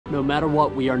no matter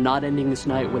what, we are not ending this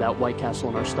night without White Castle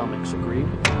in our stomachs. Agreed?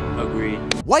 Agreed.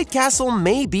 White Castle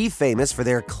may be famous for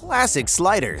their classic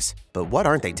sliders, but what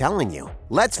aren't they telling you?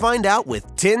 Let's find out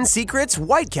with 10 secrets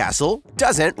White Castle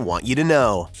doesn't want you to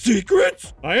know.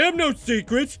 Secrets? I have no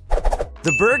secrets.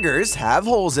 The burgers have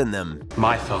holes in them.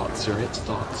 My thoughts are its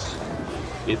thoughts.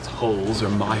 Its holes are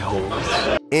my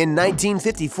holes. In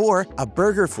 1954, a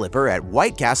burger flipper at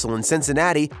White Castle in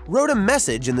Cincinnati wrote a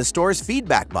message in the store's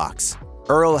feedback box.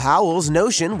 Earl Howell's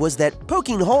notion was that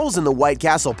poking holes in the White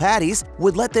Castle patties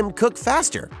would let them cook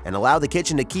faster and allow the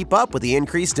kitchen to keep up with the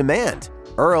increased demand.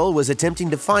 Earl was attempting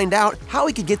to find out how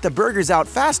he could get the burgers out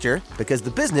faster because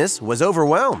the business was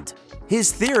overwhelmed.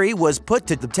 His theory was put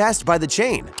to the test by the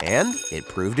chain, and it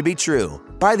proved to be true.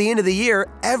 By the end of the year,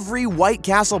 every White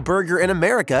Castle burger in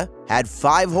America had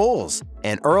 5 holes,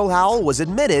 and Earl Howell was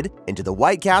admitted into the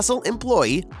White Castle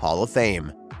Employee Hall of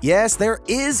Fame. Yes, there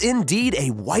is indeed a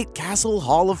White Castle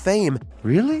Hall of Fame.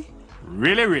 Really?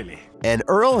 Really? And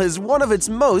Earl is one of its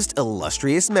most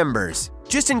illustrious members.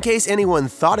 Just in case anyone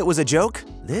thought it was a joke,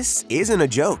 this isn't a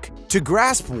joke. To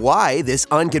grasp why this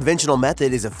unconventional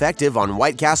method is effective on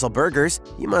White Castle burgers,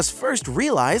 you must first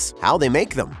realize how they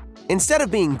make them. Instead of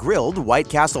being grilled, White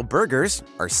Castle burgers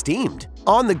are steamed.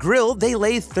 On the grill, they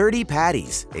lay 30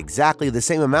 patties, exactly the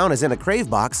same amount as in a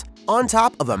Crave box, on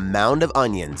top of a mound of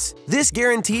onions. This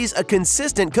guarantees a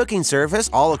consistent cooking surface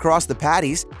all across the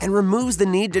patties and removes the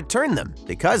need to turn them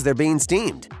because they're being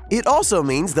steamed. It also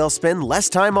means they'll spend less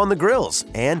time on the grills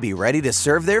and be ready to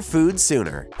serve their food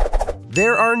sooner.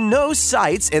 There are no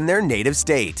sites in their native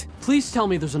state. Please tell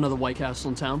me there's another White Castle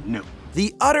in town. No.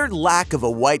 The utter lack of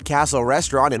a White Castle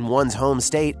restaurant in one's home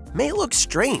state may look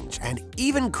strange and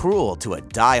even cruel to a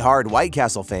die-hard White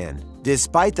Castle fan.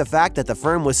 Despite the fact that the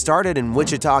firm was started in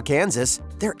Wichita, Kansas,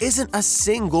 there isn't a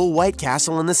single White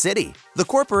Castle in the city. The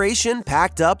corporation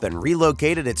packed up and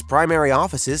relocated its primary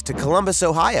offices to Columbus,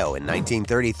 Ohio in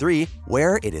 1933,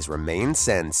 where it has remained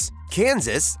since.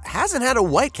 Kansas hasn't had a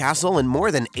White Castle in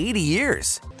more than 80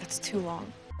 years. That's too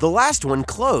long. The last one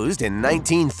closed in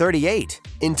 1938.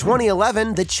 In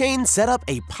 2011, the chain set up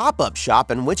a pop-up shop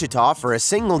in Wichita for a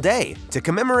single day to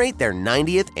commemorate their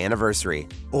 90th anniversary.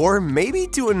 Or maybe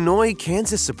to annoy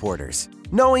Kansas supporters.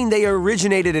 Knowing they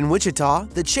originated in Wichita,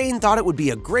 the chain thought it would be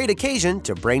a great occasion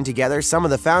to bring together some of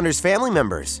the founders' family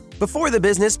members. Before the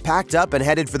business packed up and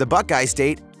headed for the Buckeye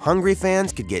State, hungry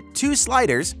fans could get 2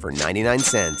 sliders for 99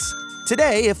 cents.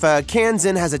 Today, if a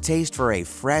Kansan has a taste for a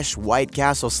fresh White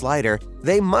Castle slider,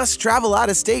 they must travel out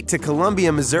of state to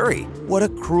Columbia, Missouri. What a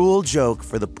cruel joke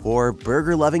for the poor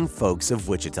burger-loving folks of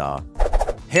Wichita.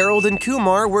 Harold and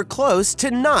Kumar were close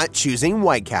to not choosing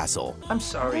White Castle. I'm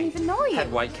sorry. I didn't even know you.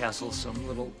 Had White Castle some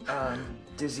little,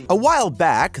 dizzy. A while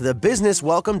back, the business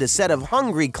welcomed a set of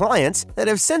hungry clients that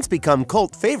have since become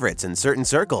cult favorites in certain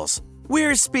circles.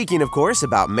 We're speaking, of course,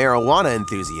 about marijuana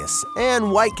enthusiasts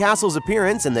and White Castle's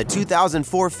appearance in the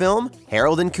 2004 film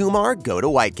Harold and Kumar Go to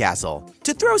White Castle.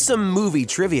 To throw some movie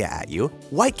trivia at you,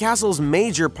 White Castle's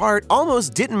major part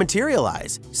almost didn't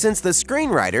materialize, since the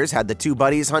screenwriters had the 2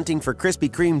 buddies hunting for Krispy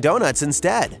Kreme donuts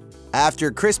instead.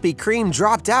 After Krispy Kreme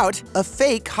dropped out, a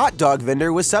fake hot dog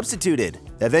vendor was substituted.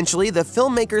 Eventually, the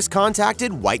filmmakers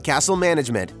contacted White Castle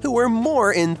management, who were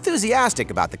more enthusiastic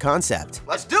about the concept.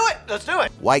 Let's do it! Let's do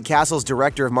it! White Castle's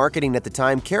director of marketing at the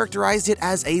time characterized it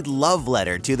as a love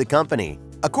letter to the company.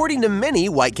 According to many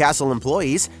White Castle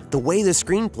employees, the way the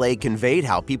screenplay conveyed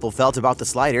how people felt about the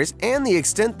sliders and the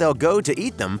extent they'll go to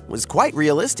eat them was quite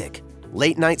realistic.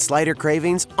 Late-night slider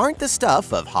cravings aren't the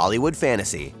stuff of Hollywood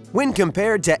fantasy. When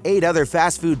compared to 8 other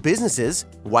fast food businesses,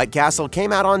 White Castle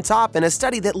came out on top in a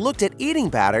study that looked at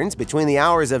eating patterns between the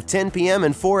hours of 10 p.m.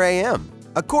 and 4 a.m.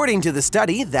 According to the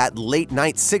study, that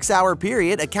late-night 6-hour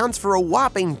period accounts for a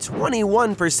whopping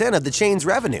 21% of the chain's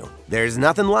revenue. There's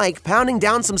nothing like pounding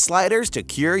down some sliders to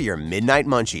cure your midnight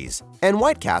munchies. And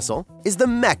White Castle is the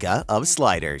mecca of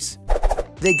sliders.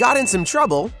 They got in some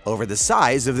trouble over the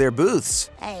size of their booths.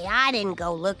 Hey, I didn't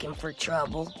go looking for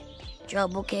trouble.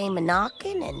 Trouble came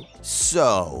a-knocking and…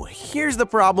 So, here's the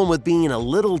problem with being a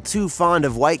little too fond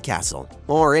of White Castle,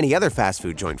 or any other fast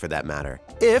food joint for that matter.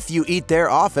 If you eat there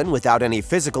often without any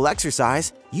physical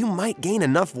exercise, you might gain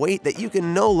enough weight that you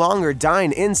can no longer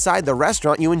dine inside the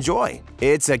restaurant you enjoy.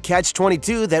 It's a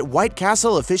catch-22 that White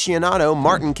Castle aficionado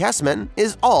Martin Kessman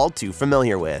is all too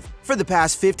familiar with. For the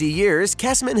past 50 years,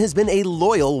 Kessman has been a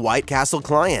loyal White Castle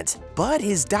client, but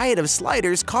his diet of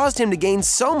sliders caused him to gain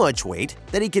so much weight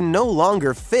that he can no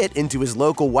longer fit into his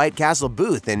local White Castle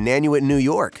booth in Nanuet, New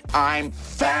York. I'm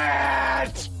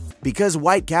fat! Because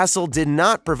White Castle did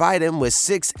not provide him with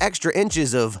 6 extra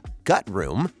inches of gut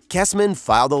room, Kessman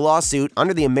filed a lawsuit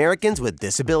under the Americans with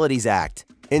Disabilities Act.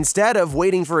 Instead of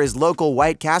waiting for his local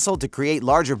White Castle to create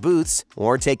larger booths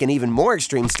or take an even more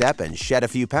extreme step and shed a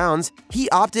few pounds, he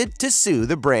opted to sue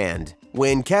the brand.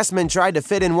 When Kessman tried to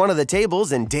fit in one of the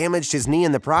tables and damaged his knee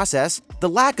in the process, the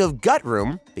lack of gut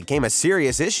room became a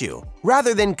serious issue.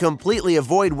 Rather than completely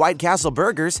avoid White Castle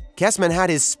burgers, Kessman had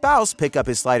his spouse pick up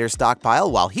his slider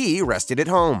stockpile while he rested at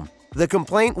home. The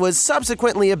complaint was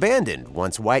subsequently abandoned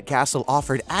once White Castle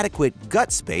offered adequate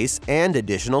gut space and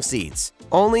additional seats.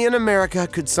 Only in America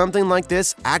could something like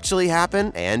this actually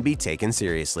happen and be taken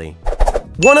seriously.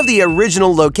 One of the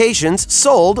original locations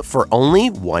sold for only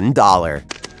 $1.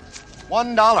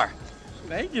 $1.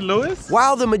 Thank you, Louis.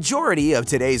 While the majority of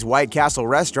today's White Castle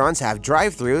restaurants have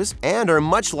drive-thrus and are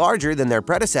much larger than their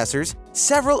predecessors,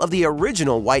 several of the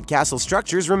original White Castle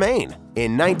structures remain.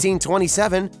 In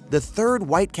 1927, the third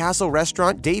White Castle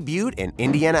restaurant debuted in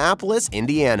Indianapolis,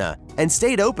 Indiana, and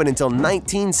stayed open until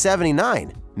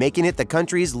 1979, making it the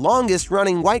country's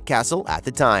longest-running White Castle at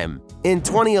the time. In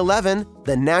 2011,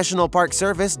 the National Park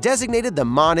Service designated the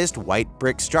modest white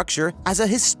brick structure as a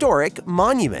historic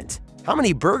monument. How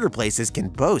many burger places can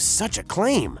boast such a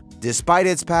claim? Despite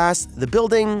its past, the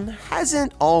building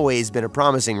hasn't always been a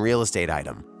promising real estate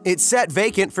item. It sat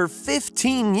vacant for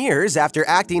 15 years after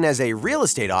acting as a real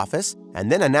estate office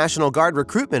and then a National Guard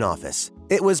recruitment office.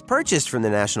 It was purchased from the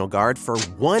National Guard for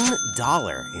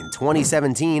 $1 in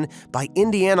 2017 by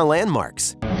Indiana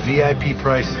Landmarks. VIP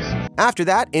prices. After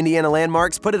that, Indiana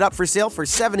Landmarks put it up for sale for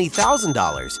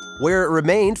 $70,000, where it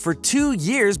remained for 2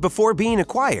 years before being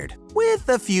acquired, with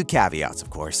a few caveats, of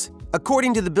course.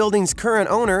 According to the building's current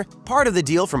owner, part of the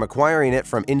deal from acquiring it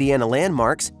from Indiana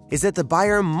Landmarks is that the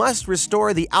buyer must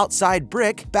restore the outside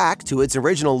brick back to its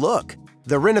original look.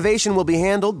 The renovation will be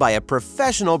handled by a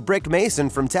professional brick mason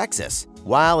from Texas.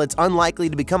 While it's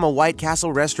unlikely to become a White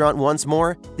Castle restaurant once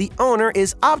more, the owner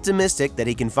is optimistic that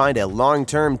he can find a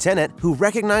long-term tenant who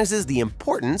recognizes the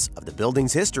importance of the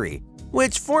building's history,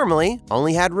 which formerly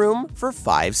only had room for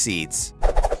 5 seats.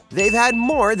 They've had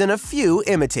more than a few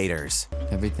imitators.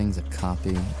 Everything's a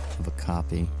copy of a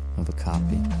copy of a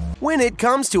copy. When it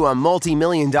comes to a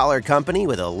multi-million-dollar company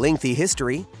with a lengthy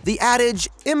history, the adage,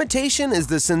 imitation is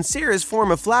the sincerest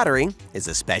form of flattery, is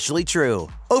especially true.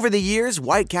 Over the years,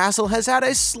 White Castle has had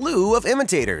a slew of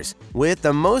imitators, with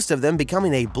the most of them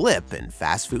becoming a blip in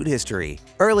fast food history.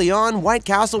 Early on, White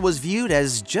Castle was viewed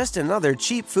as just another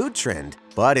cheap food trend,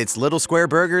 but its little square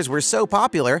burgers were so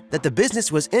popular that the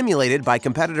business was emulated by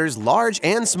competitors large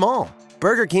and small.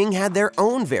 Burger King had their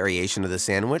own variation of the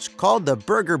sandwich called the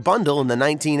Burger Bundle in the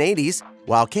 1980s,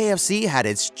 while KFC had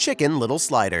its Chicken Little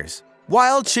Sliders.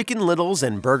 While Chicken Littles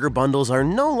and Burger Bundles are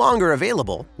no longer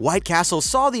available, White Castle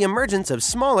saw the emergence of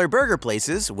smaller burger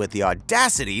places with the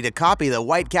audacity to copy the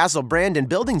White Castle brand and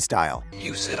building style.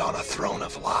 You sit on a throne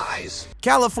of lies.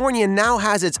 California now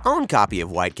has its own copy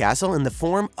of White Castle in the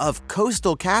form of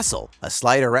Coastal Castle, a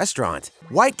slider restaurant.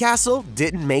 White Castle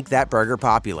didn't make that burger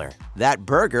popular. That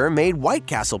burger made White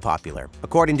Castle popular,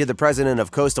 according to the president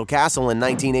of Coastal Castle in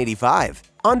 1985.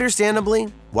 Understandably,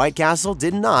 White Castle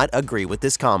did not agree with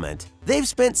this comment. They've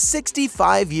spent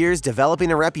 65 years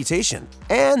developing a reputation,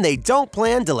 and they don't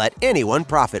plan to let anyone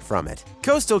profit from it.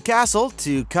 Coastal Castle,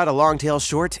 to cut a long tale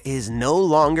short, is no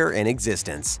longer in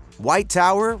existence. White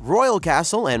Tower, Royal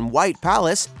Castle, and White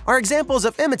Palace are examples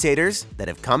of imitators that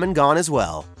have come and gone as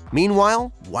well.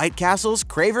 Meanwhile, White Castle's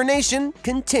Craver Nation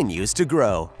continues to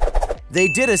grow. They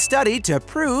did a study to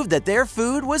prove that their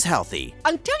food was healthy.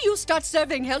 Until you start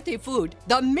serving healthy food,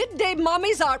 the midday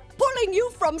mommies are pulling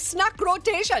you from snack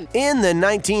rotation. In the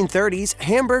 1930s,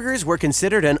 hamburgers were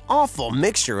considered an awful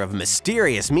mixture of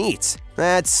mysterious meats.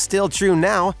 That's still true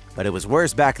now, but it was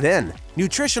worse back then.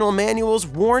 Nutritional manuals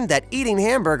warned that eating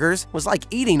hamburgers was like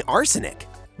eating arsenic.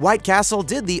 White Castle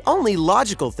did the only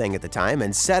logical thing at the time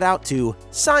and set out to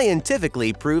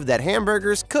scientifically prove that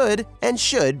hamburgers could and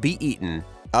should be eaten.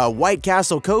 A White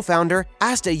Castle co-founder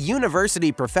asked a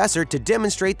university professor to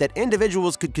demonstrate that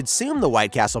individuals could consume the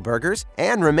White Castle burgers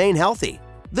and remain healthy.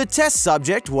 The test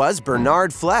subject was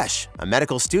Bernard Flesch, a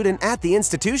medical student at the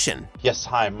institution. Yes,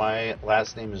 hi, my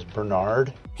last name is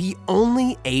Bernard. He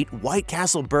only ate White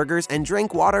Castle burgers and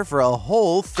drank water for a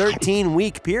whole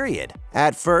 13-week period.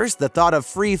 At first, the thought of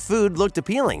free food looked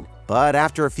appealing, but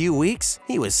after a few weeks,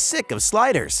 he was sick of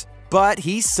sliders. But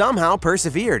he somehow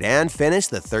persevered and finished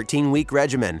the 13-week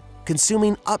regimen,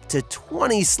 consuming up to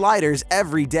 20 sliders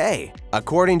every day.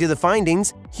 According to the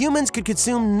findings, humans could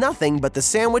consume nothing but the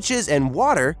sandwiches and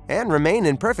water and remain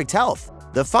in perfect health.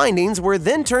 The findings were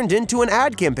then turned into an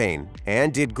ad campaign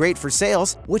and did great for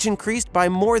sales, which increased by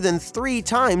more than 3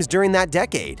 times during that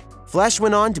decade. Flesh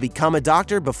went on to become a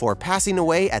doctor before passing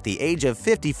away at the age of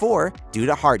 54 due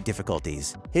to heart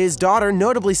difficulties. His daughter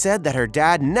notably said that her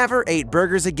dad never ate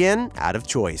burgers again out of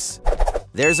choice.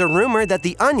 There's a rumor that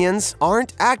the onions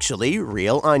aren't actually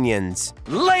real onions.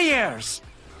 Layers!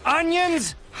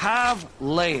 Onions have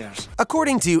layers.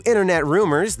 According to internet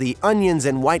rumors, the onions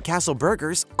in White Castle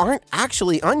burgers aren't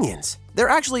actually onions. They're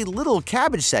actually little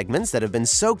cabbage segments that have been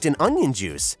soaked in onion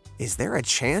juice. Is there a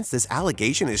chance this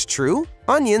allegation is true?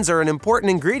 Onions are an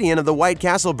important ingredient of the White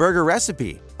Castle burger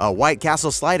recipe. A White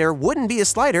Castle slider wouldn't be a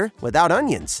slider without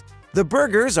onions. The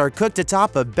burgers are cooked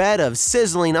atop a bed of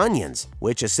sizzling onions,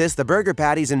 which assist the burger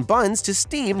patties and buns to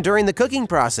steam during the cooking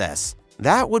process.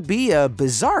 That would be a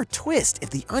bizarre twist if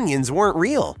the onions weren't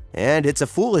real, and it's a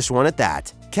foolish one at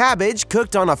that. Cabbage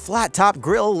cooked on a flat-top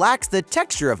grill lacks the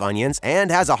texture of onions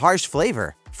and has a harsh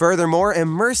flavor. Furthermore,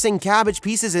 immersing cabbage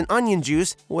pieces in onion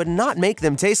juice would not make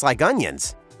them taste like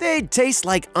onions. They'd taste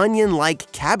like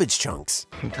onion-like cabbage chunks.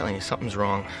 I'm telling you, something's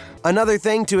wrong. Another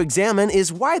thing to examine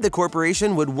is why the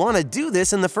corporation would want to do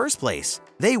this in the first place.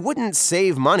 They wouldn't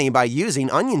save money by using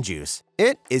onion juice.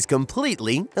 It is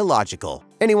completely illogical.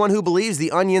 Anyone who believes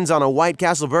the onions on a White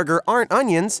Castle burger aren't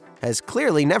onions has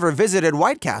clearly never visited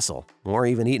White Castle or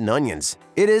even eaten onions.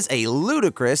 It is a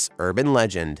ludicrous urban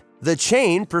legend. The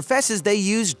chain professes they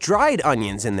use dried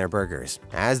onions in their burgers,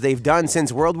 as they've done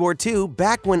since World War II,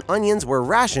 back when onions were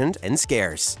rationed and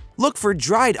scarce. Look for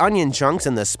dried onion chunks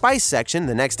in the spice section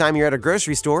the next time you're at a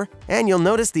grocery store, and you'll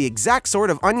notice the exact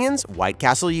sort of onions White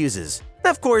Castle uses.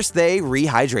 Of course, they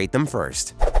rehydrate them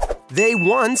first. They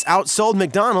once outsold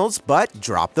McDonald's, but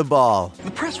dropped the ball.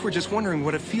 The press were just wondering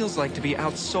what it feels like to be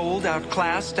outsold,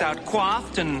 outclassed,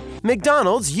 outquaffed, and...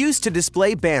 McDonald's used to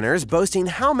display banners boasting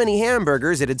how many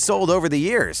hamburgers it had sold over the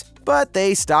years, but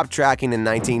they stopped tracking in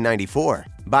 1994.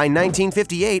 By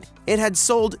 1958, it had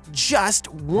sold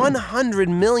just 100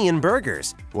 million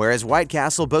burgers, whereas White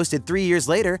Castle boasted 3 years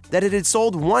later that it had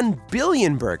sold 1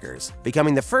 billion burgers,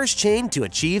 becoming the first chain to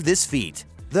achieve this feat.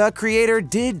 The creator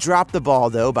did drop the ball,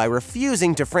 though, by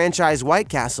refusing to franchise White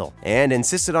Castle and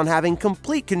insisted on having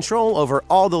complete control over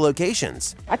all the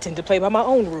locations. I tend to play by my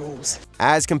own rules.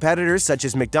 As competitors such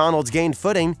as McDonald's gained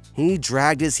footing, he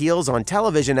dragged his heels on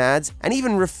television ads and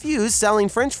even refused selling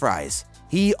French fries.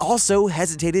 He also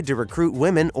hesitated to recruit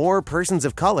women or persons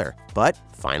of color, but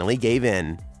finally gave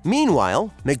in.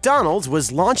 Meanwhile, McDonald's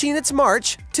was launching its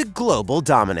march to global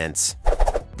dominance.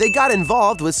 They got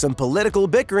involved with some political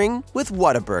bickering with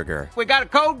Whataburger. We got a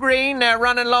code green, they're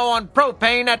running low on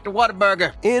propane at the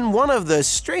Whataburger. In one of the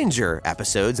stranger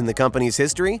episodes in the company's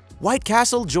history, White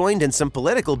Castle joined in some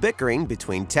political bickering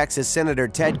between Texas Senator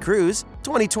Ted Cruz,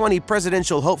 2020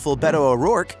 presidential hopeful Beto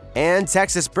O'Rourke, and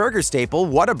Texas burger staple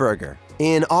Whataburger.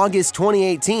 In August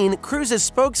 2018, Cruz's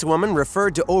spokeswoman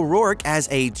referred to O'Rourke as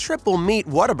a triple meat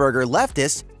Whataburger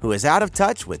leftist who is out of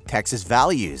touch with Texas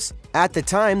values. At the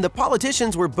time, the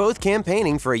politicians were both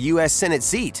campaigning for a U.S. Senate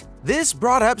seat. This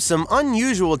brought up some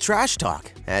unusual trash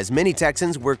talk, as many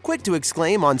Texans were quick to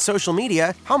exclaim on social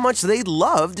media how much they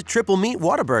loved triple meat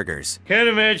Whataburgers. Can't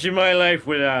imagine my life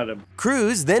without them.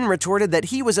 Cruz then retorted that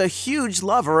he was a huge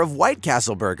lover of White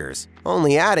Castle burgers,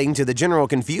 only adding to the general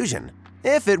confusion.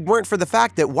 If it weren't for the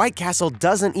fact that White Castle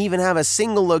doesn't even have a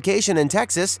single location in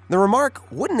Texas, the remark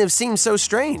wouldn't have seemed so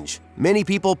strange. Many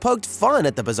people poked fun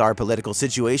at the bizarre political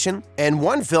situation, and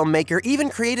one filmmaker even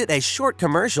created a short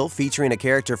commercial featuring a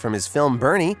character from his film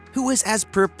Bernie who was as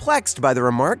perplexed by the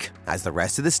remark as the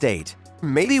rest of the state.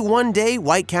 Maybe one day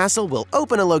White Castle will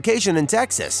open a location in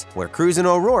Texas where Cruz and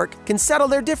O'Rourke can settle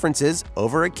their differences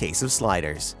over a case of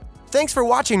sliders. Thanks for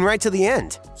watching right to the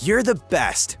end. You're the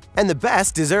best, and the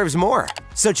best deserves more.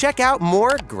 So check out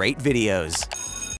more great videos.